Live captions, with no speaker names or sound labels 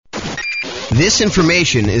This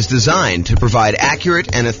information is designed to provide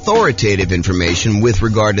accurate and authoritative information with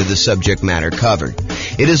regard to the subject matter covered.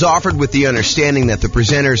 It is offered with the understanding that the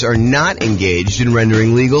presenters are not engaged in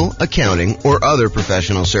rendering legal, accounting, or other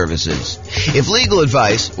professional services. If legal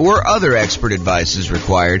advice or other expert advice is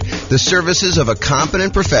required, the services of a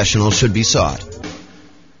competent professional should be sought.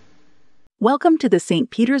 Welcome to the St.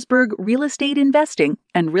 Petersburg Real Estate Investing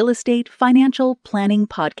and Real Estate Financial Planning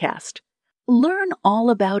Podcast. Learn all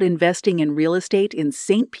about investing in real estate in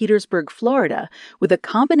St. Petersburg, Florida, with a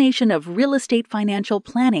combination of real estate financial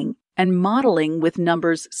planning and modeling with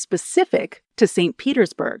numbers specific to St.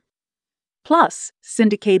 Petersburg. Plus,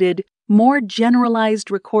 syndicated, more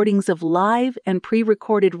generalized recordings of live and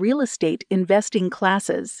pre-recorded real estate investing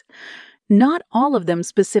classes, not all of them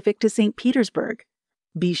specific to St. Petersburg.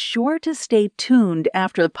 Be sure to stay tuned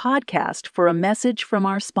after the podcast for a message from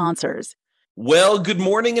our sponsors. Well, good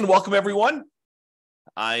morning and welcome, everyone.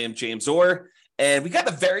 I am James Orr, and we got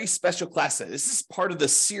a very special class today. This is part of the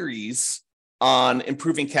series on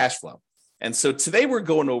improving cash flow. And so today we're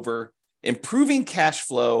going over improving cash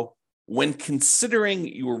flow when considering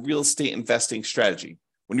your real estate investing strategy.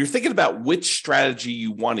 When you're thinking about which strategy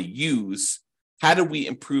you want to use, how do we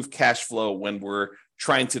improve cash flow when we're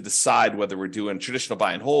trying to decide whether we're doing traditional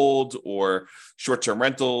buy and hold or short-term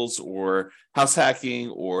rentals or house hacking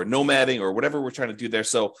or nomading or whatever we're trying to do there.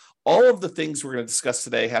 So all of the things we're going to discuss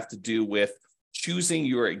today have to do with choosing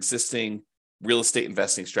your existing real estate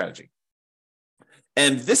investing strategy.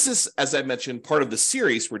 And this is, as I mentioned, part of the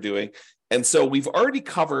series we're doing. And so we've already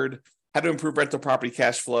covered how to improve rental property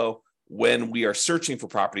cash flow when we are searching for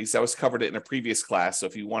properties. That was covered in a previous class. So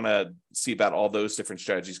if you want to see about all those different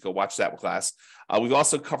strategies, go watch that class. We've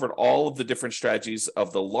also covered all of the different strategies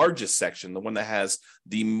of the largest section, the one that has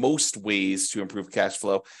the most ways to improve cash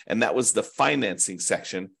flow, and that was the financing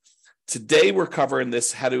section. Today, we're covering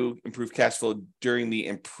this, how to improve cash flow during the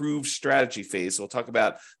improved strategy phase. So we'll talk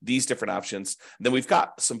about these different options. And then we've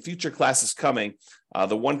got some future classes coming.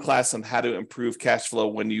 The one class on how to improve cash flow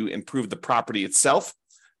when you improve the property itself,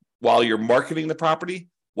 while you're marketing the property,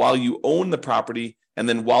 while you own the property, and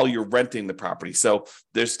then while you're renting the property. So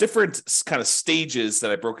there's different kind of stages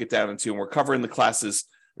that I broke it down into, and we're covering the classes,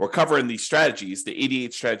 we're covering the strategies, the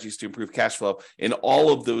 88 strategies to improve cash flow in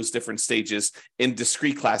all of those different stages in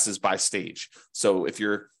discrete classes by stage. So if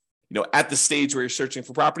you're at the stage where you're searching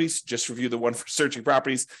for properties, just review the one for searching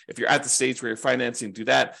properties. If you're at the stage where you're financing, do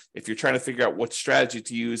that. If you're trying to figure out what strategy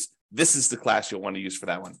to use, this is the class you'll want to use for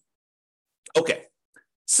that one. Okay.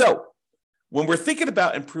 So when we're thinking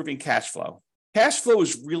about improving cash flow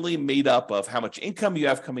is really made up of how much income you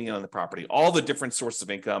have coming in on the property, all the different sources of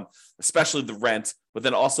income, especially the rent, but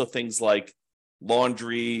then also things like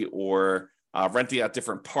laundry or renting out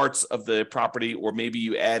different parts of the property, or maybe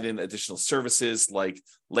you add in additional services like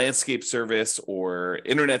landscape service or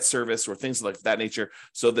internet service or things like that nature.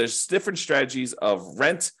 So there's different strategies of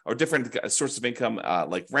rent or different sources of income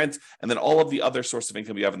like rent, and then all of the other sources of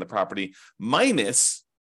income you have in the property minus.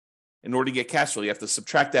 In order to get cash flow, you have to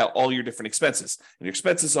subtract out all your different expenses. And your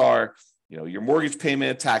expenses are, your mortgage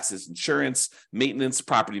payment, taxes, insurance, maintenance,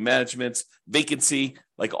 property management, vacancy,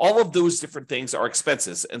 like all of those different things are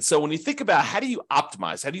expenses. And so when you think about how do you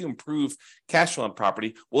optimize, how do you improve cash flow on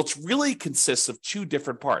property? Well, it really consists of two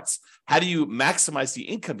different parts. How do you maximize the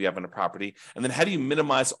income you have on a property? And then how do you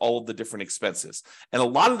minimize all of the different expenses? And a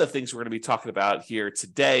lot of the things we're going to be talking about here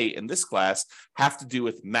today in this class have to do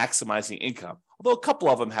with maximizing income. Although a couple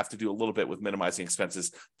of them have to do a little bit with minimizing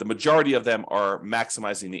expenses, the majority of them are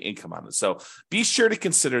maximizing the income on it. So be sure to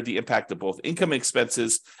consider the impact of both income and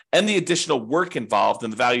expenses and the additional work involved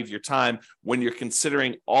and the value of your time when you're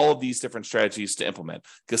considering all of these different strategies to implement.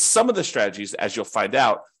 Because some of the strategies, as you'll find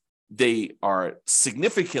out, they are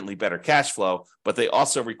significantly better cash flow, but they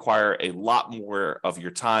also require a lot more of your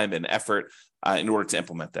time and effort in order to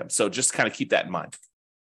implement them. So just kind of keep that in mind.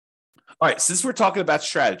 All right, since we're talking about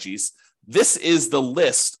strategies, this is the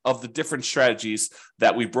list of the different strategies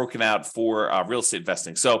that we've broken out for real estate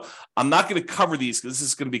investing. So I'm not going to cover these because this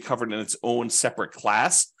is going to be covered in its own separate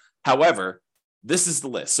class. However, this is the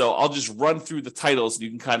list. So I'll just run through the titles and you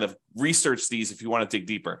can kind of research these if you want to dig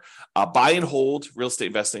deeper. Buy and hold, real estate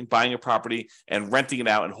investing, buying a property and renting it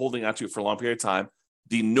out and holding onto it for a long period of time.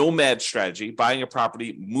 The nomad strategy, buying a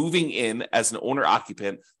property, moving in as an owner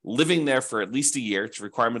occupant, living there for at least a year. It's a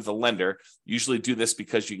requirement of the lender. Usually do this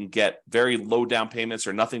because you can get very low down payments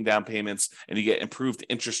or nothing down payments, and you get improved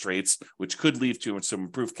interest rates, which could lead to some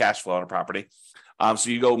improved cash flow on a property.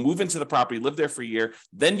 So you go move into the property, live there for a year,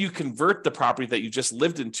 then you convert the property that you just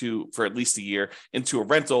lived into for at least a year into a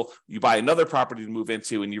rental. You buy another property to move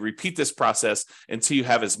into, and you repeat this process until you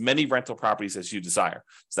have as many rental properties as you desire.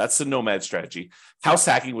 So that's the nomad strategy. House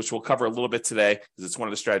hacking, which we'll cover a little bit today, because it's one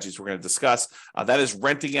of the strategies we're going to discuss. That is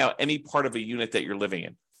renting out any part of a unit that you're living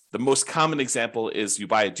in. The most common example is you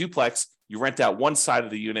buy a duplex, you rent out one side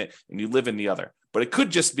of the unit, and you live in the other. But it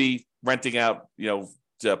could just be renting out,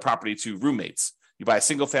 the property to roommates. You buy a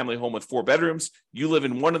single family home with 4 bedrooms, you live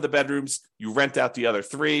in one of the bedrooms, you rent out the other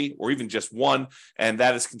 3 or even just one, and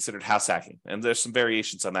that is considered house hacking. And there's some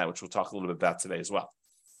variations on that, which we'll talk a little bit about today as well.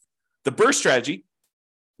 The BRRRR strategy: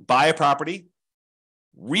 buy a property,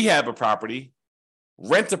 rehab a property,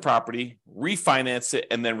 rent a property, refinance it,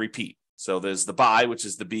 and then repeat. So there's the buy, which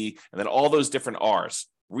is the B, and then all those different R's: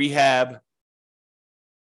 rehab,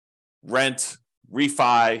 rent,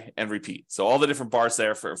 refi, and repeat. So all the different bars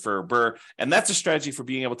there for BRRRR. And that's a strategy for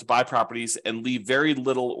being able to buy properties and leave very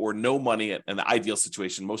little or no money in the ideal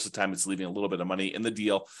situation. Most of the time, it's leaving a little bit of money in the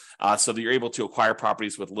deal so that you're able to acquire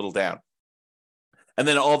properties with little down. And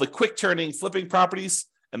then all the quick turning, flipping properties,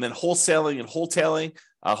 and then wholesaling and wholetailing.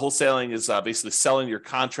 Wholesaling is basically selling your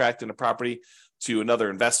contract in a property to another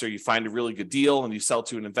investor. You find a really good deal and you sell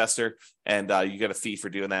to an investor, and you get a fee for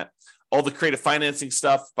doing that. All the creative financing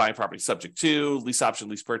stuff: buying property subject to, lease option,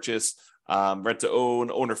 lease purchase, rent to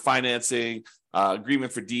own, owner financing,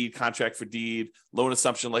 agreement for deed, contract for deed, loan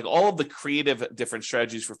assumption, like all of the creative different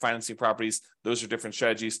strategies for financing properties. Those are different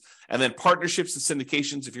strategies. And then partnerships and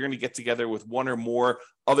syndications: if you're going to get together with one or more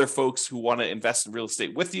other folks who want to invest in real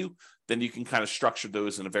estate with you, then you can kind of structure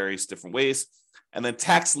those in various different ways. And then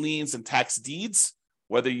tax liens and tax deeds: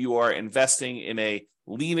 whether you are investing in a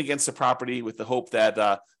lien against a property with the hope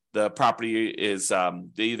that the property is,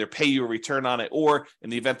 they either pay you a return on it, or in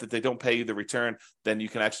the event that they don't pay you the return, then you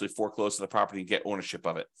can actually foreclose on the property and get ownership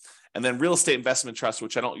of it. And then real estate investment trust,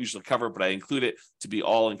 which I don't usually cover, but I include it to be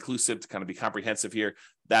all inclusive, to kind of be comprehensive here.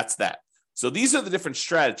 That's that. So these are the different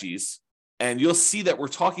strategies. And you'll see that we're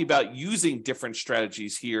talking about using different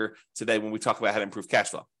strategies here today when we talk about how to improve cash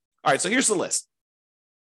flow. All right, so here's the list.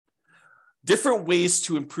 Different ways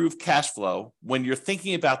to improve cash flow when you're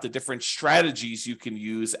thinking about the different strategies you can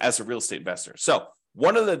use as a real estate investor. So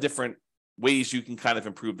one of the different ways you can kind of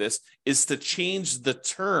improve this is to change the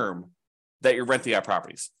term that you're renting out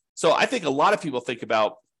properties. So I think a lot of people think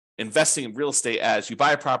about investing in real estate as you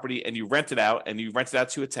buy a property and you rent it out, and you rent it out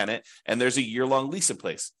to a tenant, and there's a year-long lease in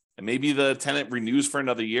place. And maybe the tenant renews for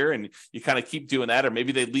another year, and you kind of keep doing that. Or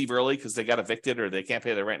maybe they leave early because they got evicted or they can't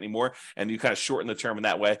pay their rent anymore, and you kind of shorten the term in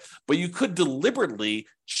that way. But you could deliberately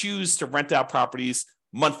choose to rent out properties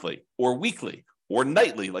monthly or weekly or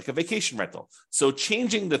nightly, like a vacation rental. So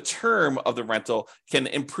changing the term of the rental can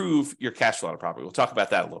improve your cash flow on a property. We'll talk about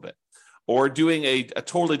that a little bit. Or doing a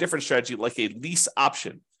totally different strategy, like a lease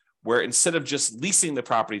option, where instead of just leasing the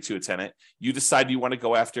property to a tenant, you decide you want to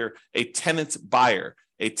go after a tenant buyer,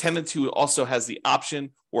 a tenant who also has the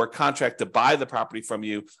option or a contract to buy the property from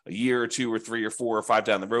you a year or 2 or 3 or 4 or 5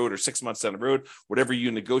 down the road, or 6 months down the road, whatever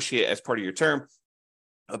you negotiate as part of your term.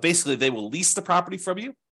 Basically, they will lease the property from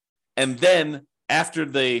you. And then after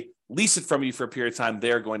they lease it from you for a period of time,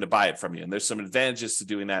 they're going to buy it from you. And there's some advantages to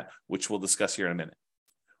doing that, which we'll discuss here in a minute.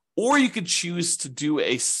 Or you could choose to do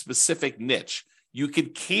a specific niche. You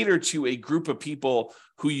could cater to a group of people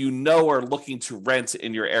who you know are looking to rent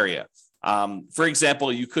in your area. For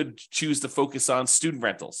example, you could choose to focus on student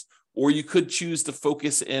rentals, or you could choose to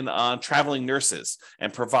focus in on traveling nurses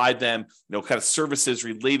and provide them, kind of services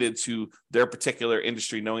related to their particular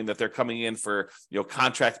industry, knowing that they're coming in for,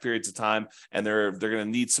 contract periods of time, and they're going to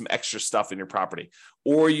need some extra stuff in your property.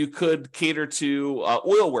 Or you could cater to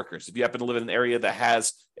oil workers if you happen to live in an area that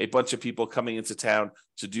has a bunch of people coming into town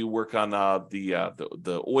to do work on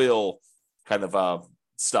the oil kind of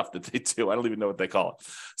stuff that they do. I don't even know what they call it.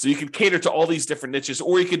 So you can cater to all these different niches,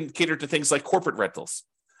 or you can cater to things like corporate rentals.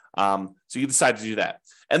 So you decide to do that.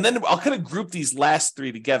 And then I'll kind of group these last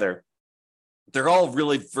 3 together. They're all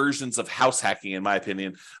really versions of house hacking, in my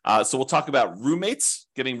opinion. So we'll talk about roommates,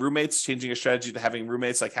 getting roommates, changing a strategy to having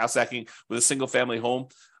roommates, like house hacking with a single family home,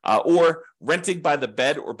 or renting by the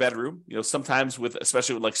bed or bedroom. Sometimes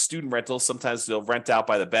especially with like student rentals, sometimes they'll rent out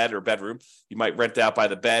by the bed or bedroom. You might rent out by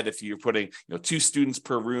the bed if you're putting 2 students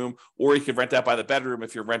per room, or you could rent out by the bedroom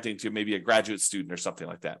if you're renting to maybe a graduate student or something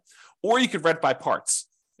like that. Or you could rent by parts.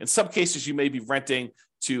 In some cases, you may be renting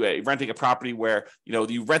to renting a property where,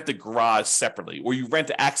 you rent the garage separately, or you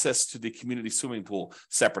rent access to the community swimming pool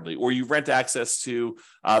separately, or you rent access to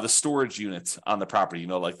the storage units on the property,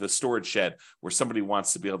 like the storage shed where somebody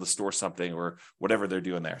wants to be able to store something or whatever they're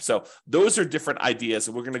doing there. So those are different ideas,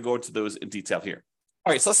 and we're going to go into those in detail here.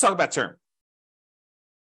 All right, so let's talk about term.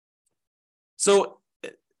 So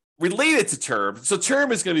related to term, so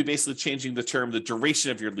term is going to be basically changing the term, the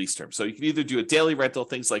duration of your lease term. So you can either do a daily rental,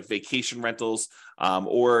 things like vacation rentals,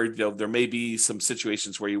 or there may be some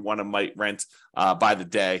situations where you might rent by the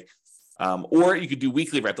day, or you could do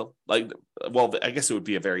weekly rental. I guess it would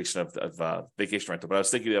be a variation of vacation rental. But I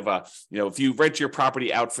was thinking of if you rent your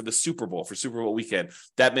property out for the Super Bowl weekend,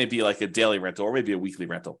 that may be like a daily rental or maybe a weekly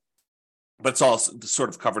rental. But it's all sort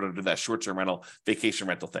of covered under that short-term rental, vacation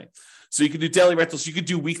rental thing. So you can do daily rentals. You could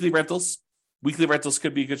do weekly rentals. Weekly rentals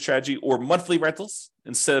could be a good strategy, or monthly rentals.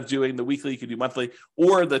 Instead of doing the weekly, you could do monthly.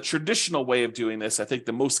 Or the traditional way of doing this, I think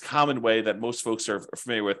the most common way that most folks are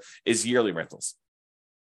familiar with, is yearly rentals.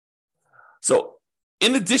 So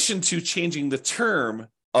in addition to changing the term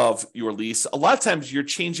of your lease, a lot of times you're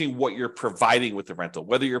changing what you're providing with the rental,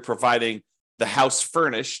 whether you're providing the house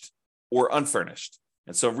furnished or unfurnished.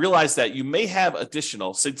 And so realize that you may have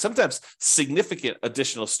sometimes significant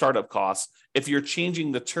additional startup costs if you're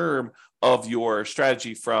changing the term of your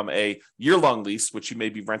strategy from a year-long lease, which you may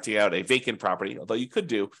be renting out a vacant property, although you could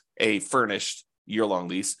do a furnished year-long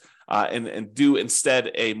lease, and do instead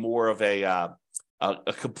a more of a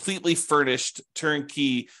completely furnished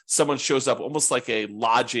turnkey. Someone shows up almost like a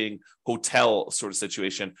lodging hotel sort of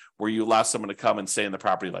situation where you allow someone to come and stay in the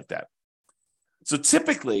property like that. So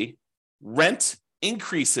typically, rent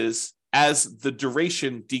increases as the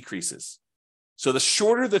duration decreases. So the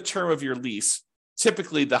shorter the term of your lease,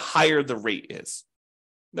 typically the higher the rate is.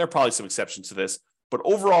 There are probably some exceptions to this, but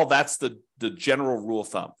overall, that's the general rule of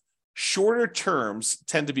thumb. Shorter terms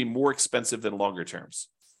tend to be more expensive than longer terms.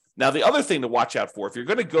 Now, the other thing to watch out for, if you're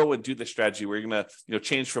going to go and do the strategy where you're going to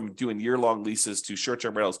change from doing year-long leases to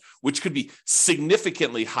short-term rentals, which could be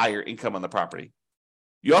significantly higher income on the property,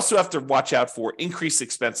 you also have to watch out for increased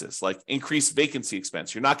expenses, like increased vacancy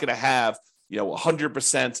expense. You're not going to have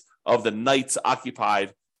 100% of the nights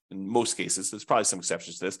occupied in most cases. There's probably some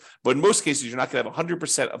exceptions to this, but in most cases, you're not going to have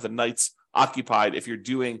 100% of the nights occupied if you're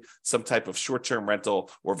doing some type of short-term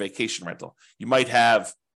rental or vacation rental. You might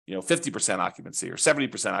have 50% occupancy or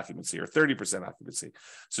 70% occupancy or 30% occupancy.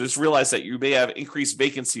 So just realize that you may have increased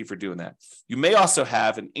vacancy for doing that. You may also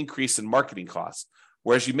have an increase in marketing costs.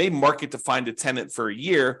 Whereas you may market to find a tenant for a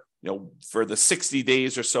year, for the 60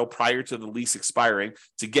 days or so prior to the lease expiring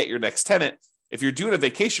to get your next tenant. If you're doing a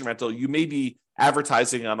vacation rental, you may be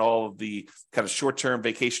advertising on all of the kind of short-term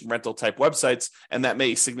vacation rental type websites, and that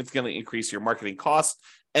may significantly increase your marketing costs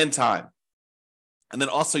and time. And then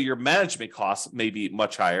also your management costs may be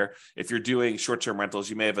much higher. If you're doing short-term rentals,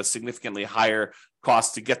 you may have a significantly higher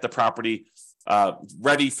cost to get the property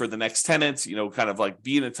ready for the next tenants, kind of like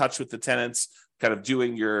being in touch with the tenants, kind of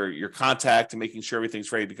doing your contact and making sure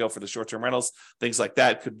everything's ready to go for the short-term rentals. Things like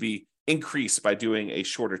that could be increased by doing a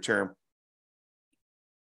shorter term.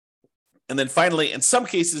 And then finally, in some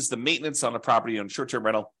cases, the maintenance on a property on short-term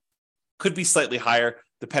rental could be slightly higher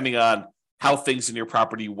depending on how things in your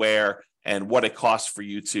property wear and what it costs for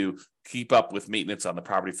you to keep up with maintenance on the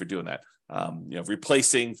property for doing that.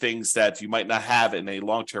 Replacing things that you might not have in a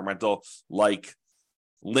long-term rental, like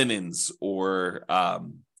linens or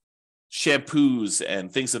shampoos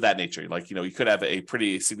and things of that nature. You could have a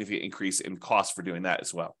pretty significant increase in cost for doing that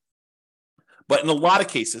as well. But in a lot of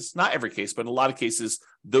cases, not every case, but in a lot of cases,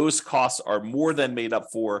 those costs are more than made up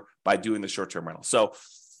for by doing the short-term rental. So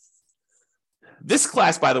this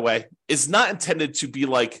class, by the way, is not intended to be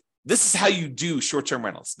like, this is how you do short-term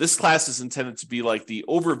rentals. This class is intended to be like the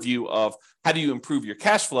overview of how do you improve your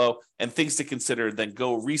cash flow and things to consider, then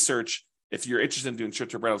go research. If you're interested in doing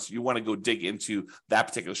short-term rentals, you want to go dig into that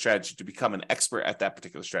particular strategy to become an expert at that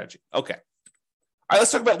particular strategy. Okay. All right,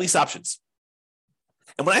 let's talk about lease options.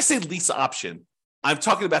 And when I say lease option, I'm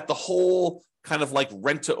talking about the whole kind of like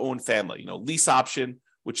rent-to-own family. Lease option,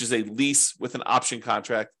 which is a lease with an option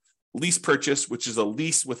contract. Lease purchase, which is a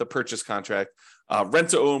lease with a purchase contract.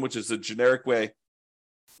 Rent-to-own, which is a generic way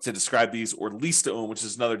to describe these, or lease to own, which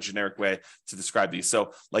is another generic way to describe these.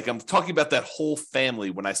 So I'm talking about that whole family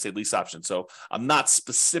when I say lease option. So I'm not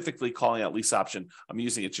specifically calling out lease option. I'm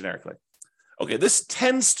using it generically. Okay, this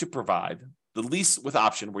tends to provide the lease with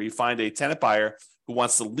option where you find a tenant buyer who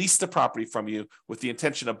wants to lease the property from you with the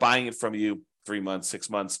intention of buying it from you 3 months, 6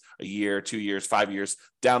 months, a year, 2 years, 5 years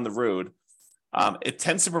down the road. It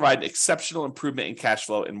tends to provide exceptional improvement in cash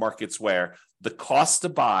flow in markets where the cost to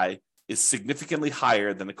buy is significantly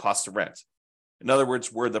higher than the cost to rent. In other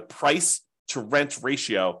words, where the price to rent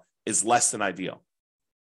ratio is less than ideal.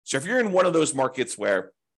 So if you're in one of those markets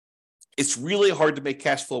where it's really hard to make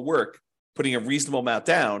cash flow work, putting a reasonable amount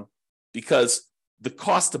down because the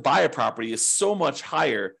cost to buy a property is so much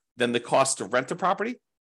higher than the cost to rent a property,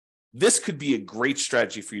 this could be a great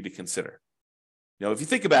strategy for you to consider. If you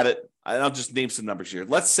think about it, and I'll just name some numbers here.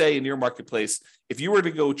 Let's say in your marketplace, if you were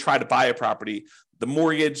to go try to buy a property, the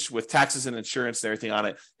mortgage with taxes and insurance and everything on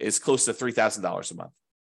it is close to $3,000 a month.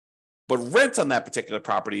 But rent on that particular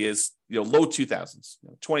property is, low 2000s,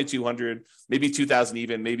 2,200, maybe 2,000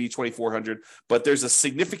 even, maybe 2,400. But there's a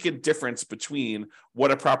significant difference between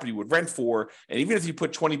what a property would rent for, and even if you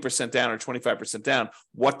put 20% down or 25% down,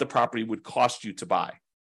 what the property would cost you to buy.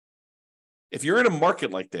 If you're in a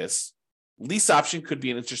market like this, lease option could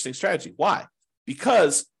be an interesting strategy. Why?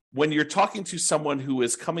 Because when you're talking to someone who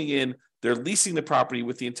is coming in, they're leasing the property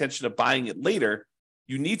with the intention of buying it later,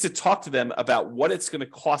 you need to talk to them about what it's going to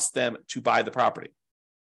cost them to buy the property.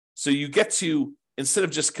 So you get to, instead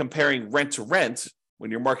of just comparing rent to rent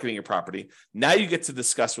when you're marketing your property, now you get to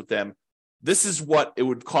discuss with them, this is what it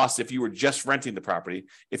would cost if you were just renting the property.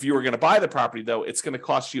 If you were going to buy the property, though, it's going to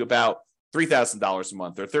cost you about $3,000 a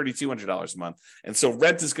month or $3,200 a month. And so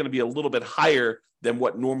rent is going to be a little bit higher than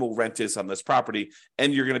what normal rent is on this property,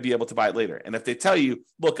 and you're going to be able to buy it later. And if they tell you,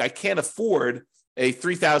 look, I can't afford a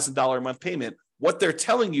 $3,000 a month payment, what they're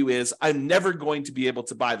telling you is, I'm never going to be able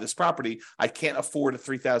to buy this property. I can't afford a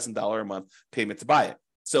 $3,000 a month payment to buy it.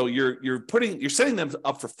 So you're setting them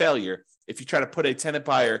up for failure if you try to put a tenant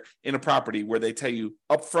buyer in a property where they tell you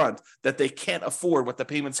up front that they can't afford what the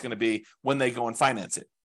payment's going to be when they go and finance it.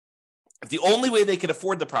 If the only way they can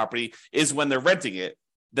afford the property is when they're renting it,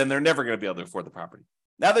 then they're never going to be able to afford the property.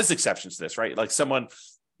 Now, there's exceptions to this, right? Like someone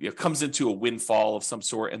comes into a windfall of some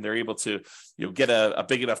sort and they're able to get a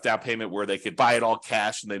big enough down payment where they could buy it all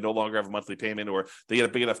cash and they no longer have a monthly payment, or they get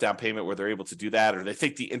a big enough down payment where they're able to do that, or they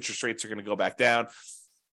think the interest rates are going to go back down.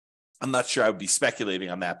 I'm not sure I would be speculating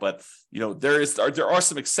on that, but there are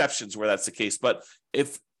some exceptions where that's the case. But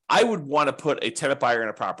if I would want to put a tenant buyer in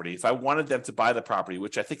a property, if I wanted them to buy the property,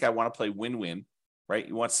 which I think I want to play win-win, right?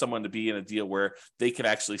 You want someone to be in a deal where they can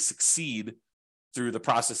actually succeed through the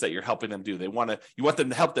process that you're helping them do. You want them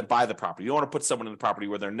to help them buy the property. You don't want to put someone in the property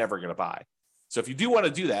where they're never going to buy. So if you do want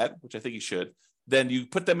to do that, which I think you should, then you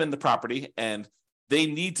put them in the property and they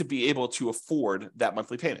need to be able to afford that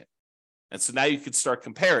monthly payment. And so now you can start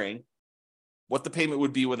comparing what the payment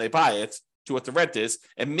would be when they buy it to what the rent is.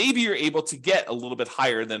 And maybe you're able to get a little bit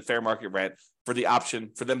higher than fair market rent for the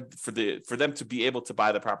option for them to be able to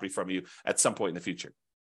buy the property from you at some point in the future.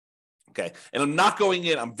 Okay. And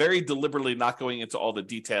I'm very deliberately not going into all the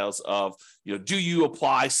details of, do you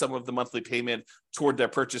apply some of the monthly payment toward their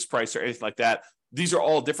purchase price or anything like that? These are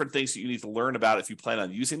all different things that you need to learn about if you plan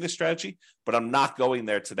on using this strategy, but I'm not going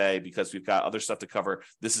there today because we've got other stuff to cover.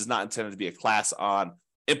 This is not intended to be a class on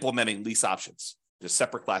implementing lease options. There's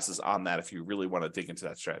separate classes on that if you really want to dig into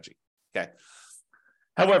that strategy. Okay.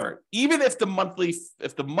 However, even if the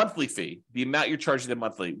monthly fee, the amount you're charging them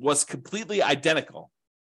monthly, was completely identical,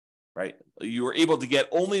 right? You were able to get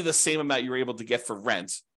only the same amount you were able to get for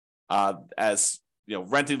rent as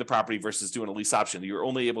renting the property versus doing a lease option. You were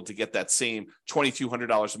only able to get that same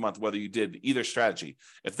 $2,200 a month, whether you did either strategy.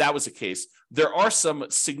 If that was the case, there are some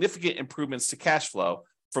significant improvements to cash flow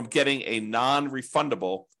from getting a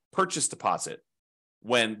non-refundable purchase deposit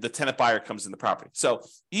when the tenant buyer comes in the property. So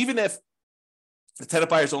even if the tenant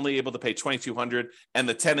buyer is only able to pay $2,200 and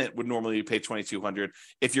the tenant would normally pay $2,200,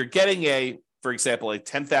 if you're getting for example, a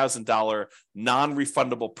 $10,000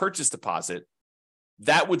 non-refundable purchase deposit,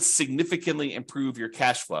 that would significantly improve your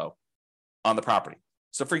cash flow on the property.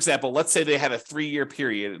 So for example, let's say they had a 3-year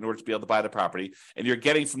period in order to be able to buy the property, and you're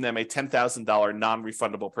getting from them a $10,000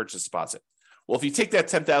 non-refundable purchase deposit. Well, if you take that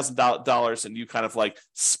 $10,000 and you kind of like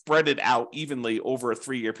spread it out evenly over a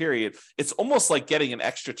 3-year period, it's almost like getting an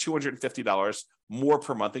extra $250 more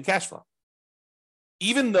per month in cash flow.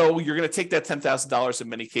 Even though you're going to take that $10,000 in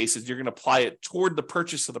many cases, you're going to apply it toward the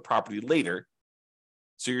purchase of the property later.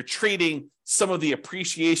 So you're trading some of the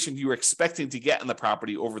appreciation you were expecting to get in the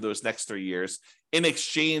property over those next 3 years in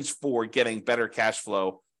exchange for getting better cash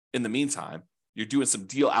flow in the meantime. You're doing some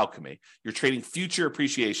deal alchemy. You're trading future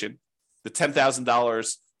appreciation, the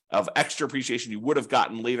 $10,000 of extra appreciation you would have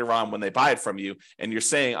gotten later on when they buy it from you. And you're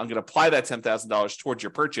saying, I'm going to apply that $10,000 towards your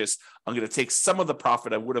purchase. I'm going to take some of the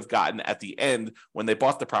profit I would have gotten at the end when they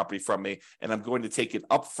bought the property from me, and I'm going to take it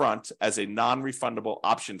up front as a non-refundable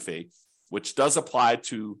option fee, which does apply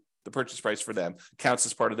to the purchase price for them, counts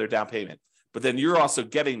as part of their down payment. But then you're also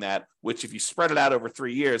getting that, which if you spread it out over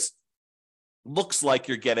 3 years, looks like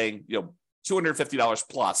you're getting $250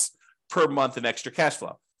 plus per month in extra cash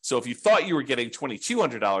flow. So if you thought you were getting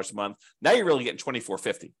 $2,200 a month, now you're really getting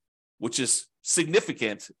 $2,450, which is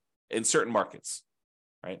significant in certain markets,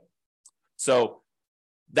 right? So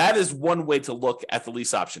that is one way to look at the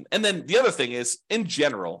lease option. And then the other thing is, in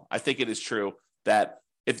general, I think it is true that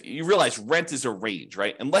if you realize rent is a range,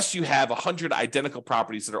 right? Unless you have 100 identical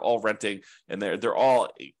properties that are all renting and they're all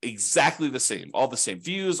exactly the same, all the same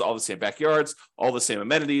views, all the same backyards, all the same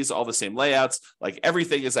amenities, all the same layouts, like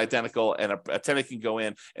everything is identical, and a tenant can go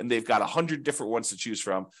in and they've got 100 different ones to choose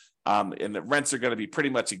from. And the rents are going to be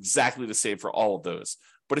pretty much exactly the same for all of those.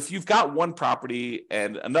 But if you've got one property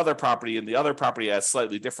and another property, and the other property has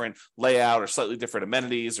slightly different layout or slightly different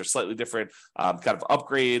amenities or slightly different kind of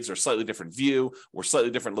upgrades or slightly different view or slightly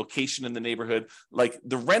different location in the neighborhood, like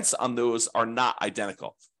the rents on those are not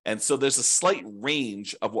identical. And so there's a slight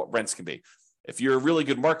range of what rents can be. If you're a really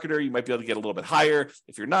good marketer, you might be able to get a little bit higher.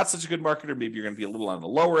 If you're not such a good marketer, maybe you're going to be a little on the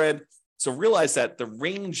lower end. So realize that the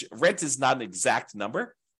range, rent is not an exact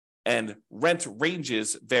number, and rent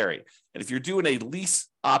ranges vary. And if you're doing a lease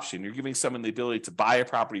option, you're giving someone the ability to buy a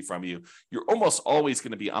property from you, you're almost always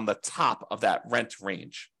going to be on the top of that rent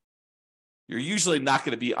range. You're usually not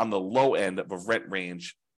going to be on the low end of a rent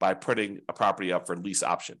range by putting a property up for lease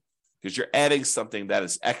option, because you're adding something that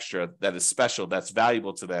is extra, that is special, that's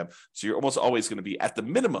valuable to them. So you're almost always going to be at the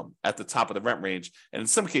minimum at the top of the rent range. And in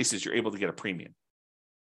some cases, you're able to get a premium.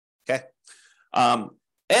 Okay.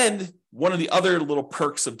 And one of the other little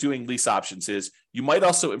perks of doing lease options is you might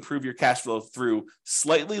also improve your cash flow through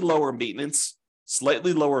slightly lower maintenance,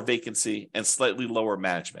 slightly lower vacancy, and slightly lower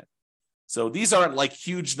management. So these aren't like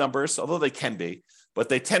huge numbers, although they can be, but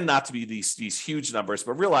they tend not to be these huge numbers.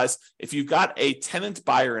 But realize if you've got a tenant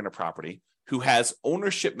buyer in a property who has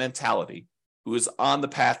ownership mentality, who is on the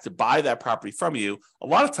path to buy that property from you, a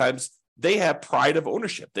lot of times they have pride of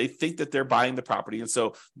ownership. They think that they're buying the property, and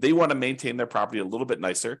so they want to maintain their property a little bit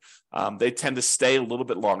nicer. They tend to stay a little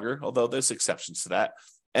bit longer, although there's exceptions to that.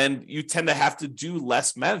 And you tend to have to do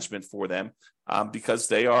less management for them because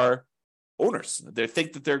they are owners. They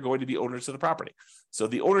think that they're going to be owners of the property. So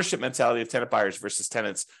the ownership mentality of tenant buyers versus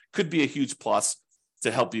tenants could be a huge plus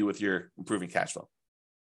to help you with your improving cash flow.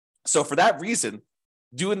 So for that reason,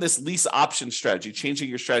 doing this lease option strategy, changing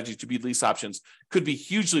your strategy to be lease options, could be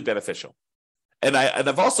hugely beneficial. And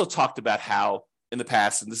I've also talked about how in the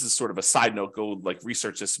past, and this is sort of a side note, go like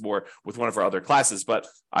research this more with one of our other classes, but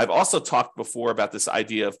I've also talked before about this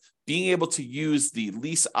idea of being able to use the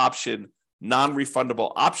lease option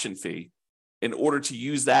non-refundable option fee in order to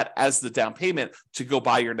use that as the down payment to go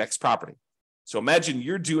buy your next property. So imagine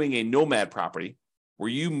you're doing a nomad property where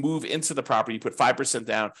you move into the property, you put 5%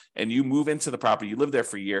 down, and you move into the property, you live there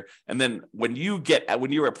for a year. And then when you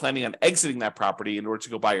are planning on exiting that property in order to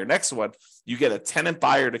go buy your next one, you get a tenant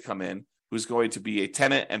buyer to come in who's going to be a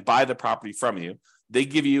tenant and buy the property from you. They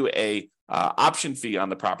give you a option fee on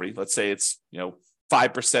the property. Let's say it's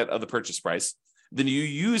 5% of the purchase price. Then you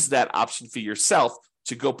use that option fee yourself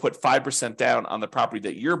to go put 5% down on the property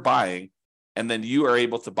that you're buying, and then you are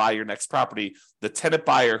able to buy your next property. The tenant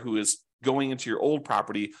buyer who is going into your old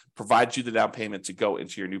property provides you the down payment to go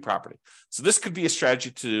into your new property. So this could be a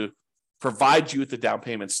strategy to provide you with the down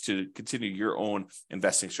payments to continue your own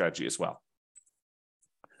investing strategy as well.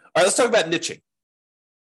 All right, let's talk about niching.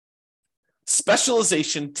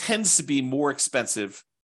 Specialization tends to be more expensive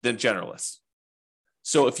than generalists.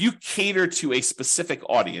 So if you cater to a specific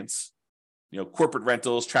audience, corporate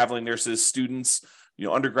rentals, traveling nurses, students,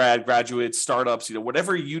 undergrad, graduates, startups,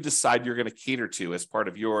 whatever you decide you're going to cater to as part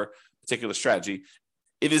of your particular strategy,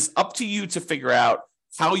 it is up to you to figure out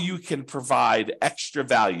how you can provide extra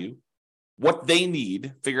value, what they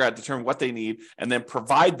need, determine what they need, and then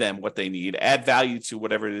provide them what they need, add value to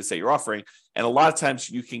whatever it is that you're offering. And a lot of times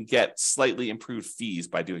you can get slightly improved fees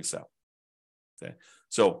by doing so. Okay.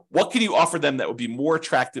 So what can you offer them that would be more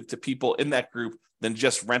attractive to people in that group than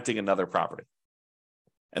just renting another property?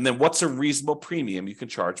 And then what's a reasonable premium you can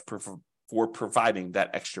charge for providing that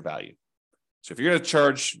extra value? So if you're going to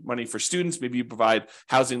charge money for students, maybe you provide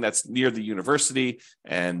housing that's near the university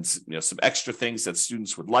and some extra things that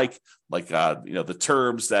students would like the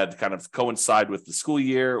terms that kind of coincide with the school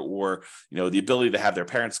year, or the ability to have their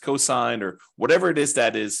parents co-sign, or whatever it is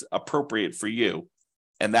that is appropriate for you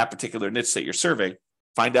and that particular niche that you're serving.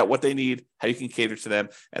 Find out what they need, how you can cater to them,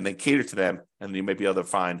 and then cater to them, and then you may be able to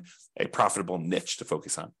find a profitable niche to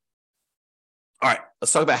focus on. All right,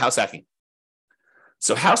 let's talk about house hacking.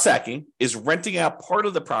 So house hacking is renting out part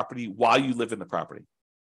of the property while you live in the property.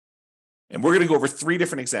 And we're going to go over 3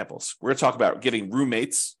 different examples. We're going to talk about getting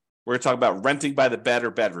roommates. We're going to talk about renting by the bed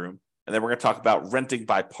or bedroom. And then we're going to talk about renting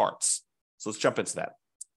by parts. So let's jump into that.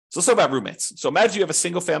 So let's talk about roommates. So imagine you have a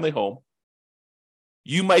single family home.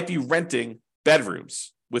 You might be renting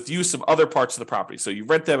bedrooms with use of other parts of the property. So you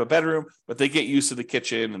rent them a bedroom, but they get use of the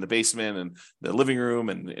kitchen and the basement and the living room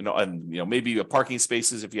and maybe a parking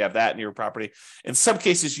spaces if you have that in your property. In some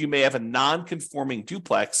cases, you may have a non-conforming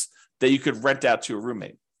duplex that you could rent out to a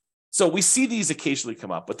roommate. So we see these occasionally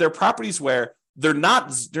come up, but they're properties where they're not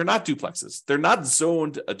duplexes. They're not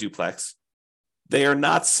zoned a duplex. They are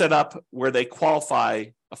not set up where they qualify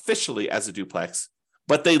officially as a duplex,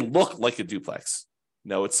 but they look like a duplex.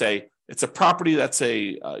 It's a property that's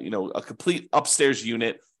a complete upstairs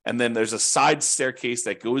unit, and then there's a side staircase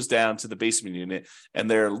that goes down to the basement unit, and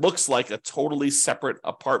there looks like a totally separate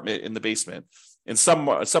apartment in the basement. In some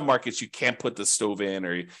markets, you can't put the stove in,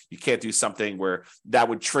 or you can't do something where that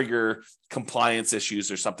would trigger compliance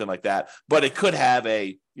issues or something like that. But it could have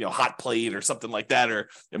a hot plate or something like that, or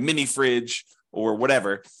a mini fridge or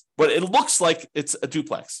whatever. But it looks like it's a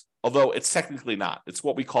duplex, although it's technically not. It's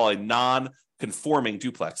what we call a non-conforming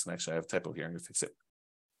duplex. And actually, I have a typo here. I'm going to fix it.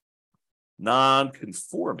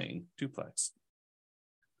 Non-conforming duplex.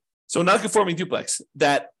 So non-conforming duplex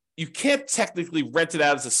that you can't technically rent it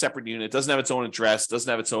out as a separate unit. It doesn't have its own address, doesn't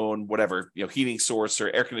have its own whatever, heating source or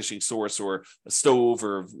air conditioning source or a stove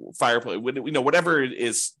or fireplace, whatever it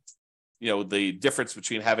is, the difference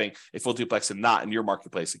between having a full duplex and not in your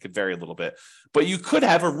marketplace. It could vary a little bit, but you could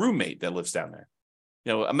have a roommate that lives down there.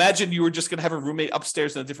 Imagine you were just going to have a roommate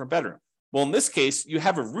upstairs in a different bedroom. Well, in this case, you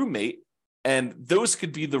have a roommate, and those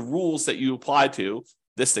could be the rules that you apply to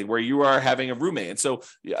this thing where you are having a roommate. And so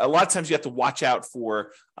a lot of times you have to watch out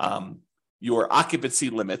for your occupancy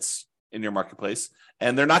limits in your marketplace,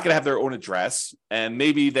 and they're not going to have their own address. And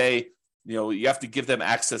maybe you have to give them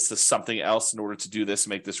access to something else in order to do this,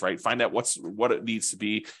 make this right. Find out what it needs to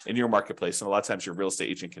be in your marketplace. And a lot of times your real estate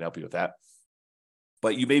agent can help you with that.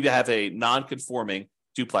 But you maybe have a non-conforming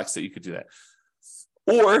duplex that you could do that.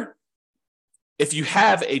 Or if you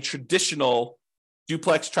have a traditional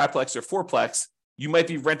duplex, triplex, or fourplex, you might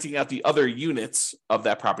be renting out the other units of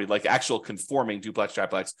that property, like actual conforming duplex,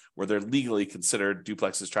 triplex, where they're legally considered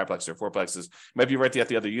duplexes, triplexes, or fourplexes. You might be renting out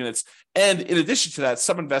the other units. And in addition to that,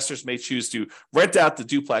 some investors may choose to rent out the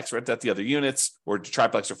duplex, rent out the other units, or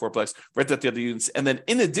triplex or fourplex, rent out the other units. And then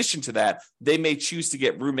in addition to that, they may choose to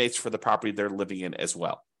get roommates for the property they're living in as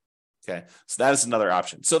well. Okay, so that is another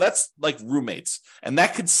option. So that's like roommates, and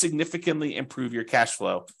that could significantly improve your cash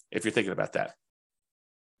flow if you're thinking about that.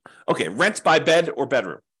 Okay, rent by bed or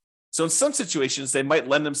bedroom. So in some situations, they might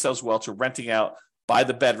lend themselves well to renting out by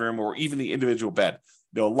the bedroom or even the individual bed.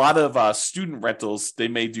 A lot of student rentals, they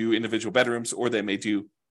may do individual bedrooms, or they may do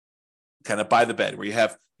kind of by the bed, where you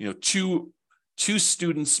have two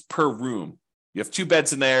students per room. You have two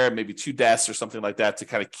beds in there, maybe two desks or something like that to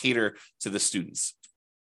kind of cater to the students.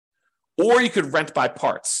 Or you could rent by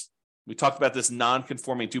parts. We talked about this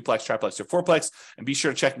non-conforming duplex, triplex, or fourplex, and be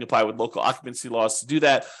sure to check and comply with local occupancy laws to do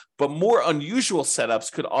that. But more unusual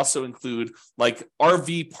setups could also include like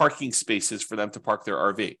RV parking spaces for them to park their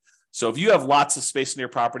RV. So if you have lots of space in your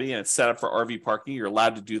property and it's set up for RV parking, you're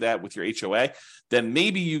allowed to do that with your HOA, then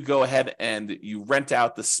maybe you go ahead and you rent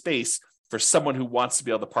out the space for someone who wants to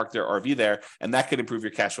be able to park their RV there, and that could improve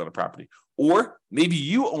your cash flow on the property. Or maybe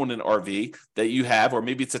you own an RV that you have, or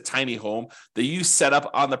maybe it's a tiny home that you set up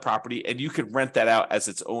on the property, and you could rent that out as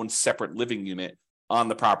its own separate living unit on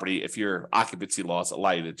the property if your occupancy laws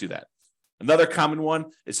allow you to do that. Another common one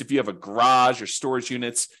is if you have a garage or storage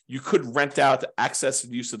units, you could rent out the access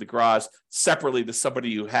and use of the garage separately to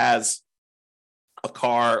somebody who has a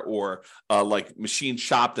car or like machine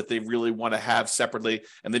shop that they really want to have separately,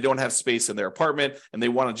 and they don't have space in their apartment, and they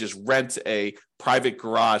want to just rent a private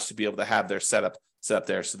garage to be able to have their setup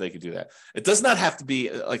there so they can do that. It does not have to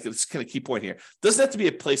be, like, it's kind of key point here, it doesn't have to be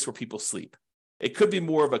a place where people sleep. It could be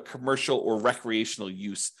more of a commercial or recreational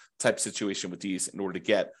use type situation with these in order to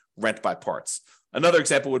get rent by parts. Another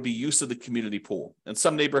example would be use of the community pool. In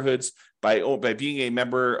some neighborhoods, by being a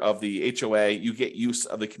member of the HOA, you get use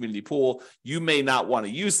of the community pool. You may not want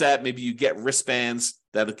to use that. Maybe you get wristbands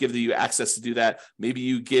that'll give you access to do that. Maybe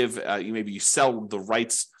you maybe you sell the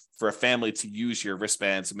rights for a family to use your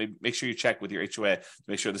wristbands. Maybe make sure you check with your HOA to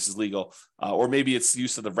make sure this is legal. Or maybe it's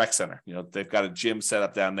use of the rec center. They've got a gym set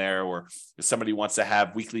up down there, or if somebody wants to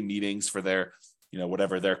have weekly meetings for their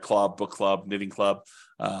whatever, their club, book club, knitting club,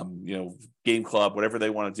 game club, whatever they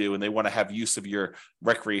want to do, and they want to have use of your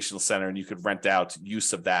recreational center, and you could rent out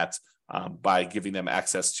use of that by giving them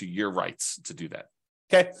access to your rights to do that.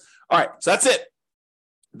 Okay. All right. So that's it.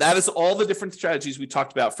 That is all the different strategies we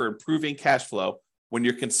talked about for improving cash flow when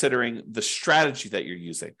you're considering the strategy that you're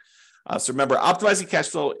using. So remember, optimizing cash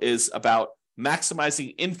flow is about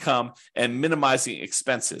maximizing income and minimizing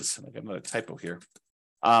expenses. I got another typo here.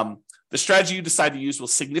 The strategy you decide to use will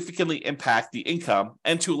significantly impact the income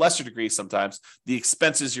and, to a lesser degree sometimes, the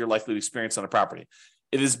expenses you're likely to experience on a property.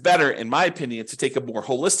 It is better, in my opinion, to take a more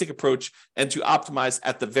holistic approach and to optimize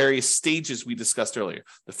at the various stages we discussed earlier: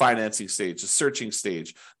 the financing stage, the searching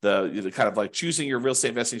stage, the kind of like choosing your real estate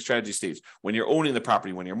investing strategy stage, when you're owning the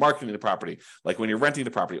property, when you're marketing the property, like when you're renting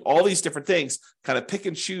the property, all these different things. Kind of pick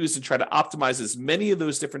and choose and try to optimize as many of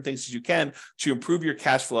those different things as you can to improve your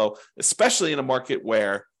cash flow, especially in a market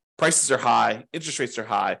where prices are high, interest rates are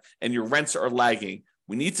high, and your rents are lagging.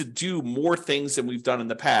 We need to do more things than we've done in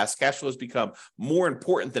the past. Cash flow has become more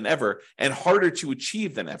important than ever and harder to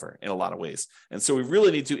achieve than ever in a lot of ways. And so we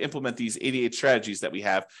really need to implement these 88 strategies that we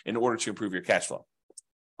have in order to improve your cash flow.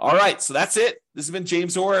 All right, so that's it. This has been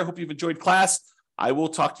James Orr. I hope you've enjoyed class. I will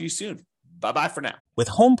talk to you soon. Bye-bye for now. With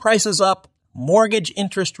home prices up, mortgage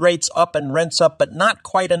interest rates up, and rents up, but not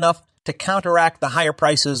quite enough to counteract the higher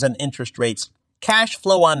prices and interest rates, cash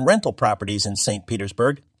flow on rental properties in St.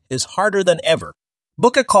 Petersburg is harder than ever.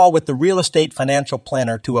 Book a call with the Real Estate Financial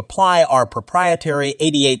Planner to apply our proprietary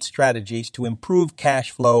 88 strategies to improve cash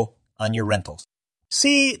flow on your rentals.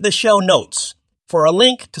 See the show notes for a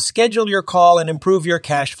link to schedule your call and improve your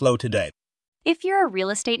cash flow today. If you're a real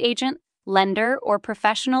estate agent, lender, or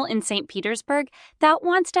professional in St. Petersburg that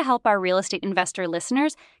wants to help our real estate investor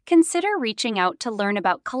listeners, consider reaching out to learn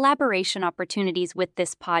about collaboration opportunities with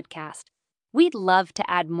this podcast. We'd love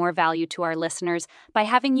to add more value to our listeners by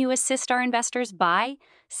having you assist our investors buy,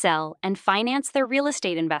 sell, and finance their real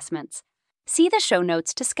estate investments. See the show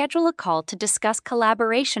notes to schedule a call to discuss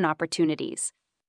collaboration opportunities.